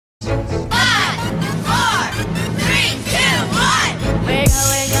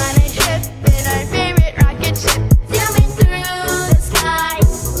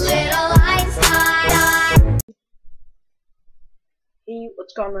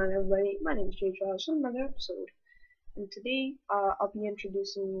What's going on, everybody? My name is JawsPage, another episode, and today I'll be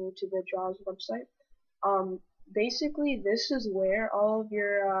introducing you to the Jaws website. Basically, this is where all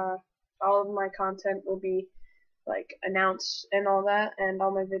of my content will be like announced and all that, and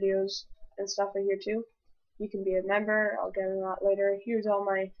all my videos and stuff are here too. You can be a member. I'll get into that later. Here's all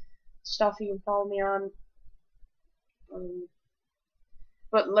my stuff you can follow me on.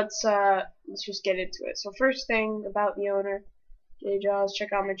 But let's just get into it. So first thing about the owner. Jaws,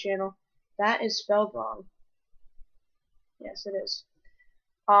 check out my channel. That is spelled wrong. Yes, it is.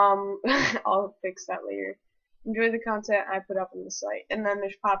 I'll fix that later. Enjoy the content I put up on the site. And then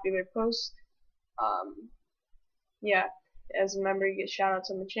there's popular posts. Yeah, as a member you get shoutouts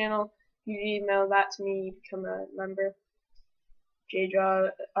on the channel. You email that to me, you become a member.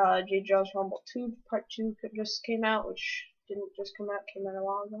 JawsPage Rumble 2 Part 2 just came out, which didn't just come out, came out a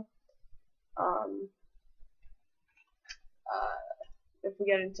while ago. If we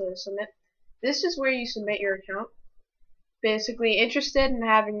get into submit, this is where you submit your account. Basically, interested in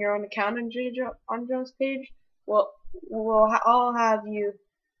having your own account on JawsPage, well, all I have you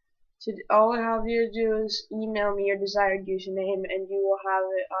to do is email me your desired username, and you will have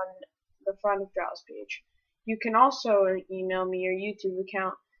it on the front of JawsPage. You can also email me your YouTube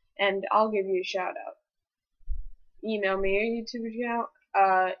account, and I'll give you a shout out. Email me your YouTube account.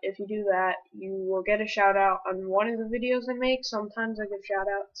 If you do that, you will get a shout out on one of the videos I make. Sometimes I give shout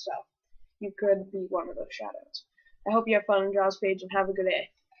outs, so you could be one of those shout outs. I hope you have fun on JawsPage and have a good day.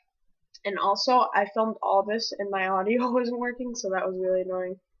 And also, I filmed all this and my audio wasn't working, so that was really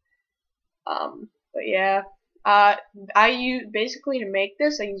annoying. But yeah, I use basically to make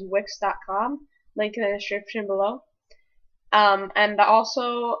this. I use Wix.com. Link in the description below. And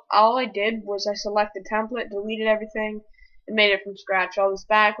also, all I did was I selected template, deleted everything, and made it from scratch. All this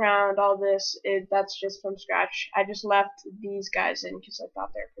background, all this, that's just from scratch. I just left these guys in because I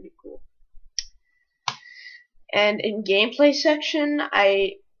thought they're pretty cool. And in gameplay section,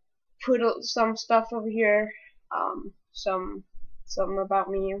 I put some stuff over here, something about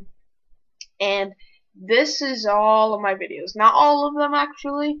me. And this is all of my videos. Not all of them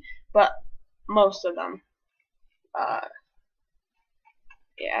actually, but most of them.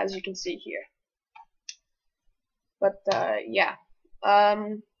 Yeah, as you can see here. But yeah,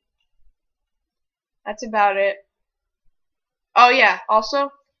 that's about it. Oh yeah,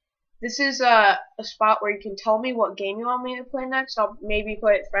 also, this is a spot where you can tell me what game you want me to play next. I'll maybe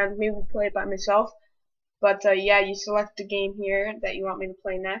play it with friends, maybe play it by myself. But yeah, you select the game here that you want me to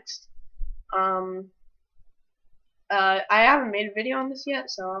play next. I haven't made a video on this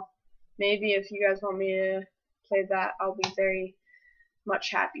yet, so maybe if you guys want me to play that, I'll be very much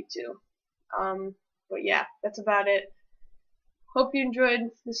happy to. But yeah, that's about it. Hope you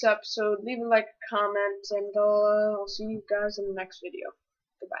enjoyed this episode. Leave a like, comment, and I'll see you guys in the next video.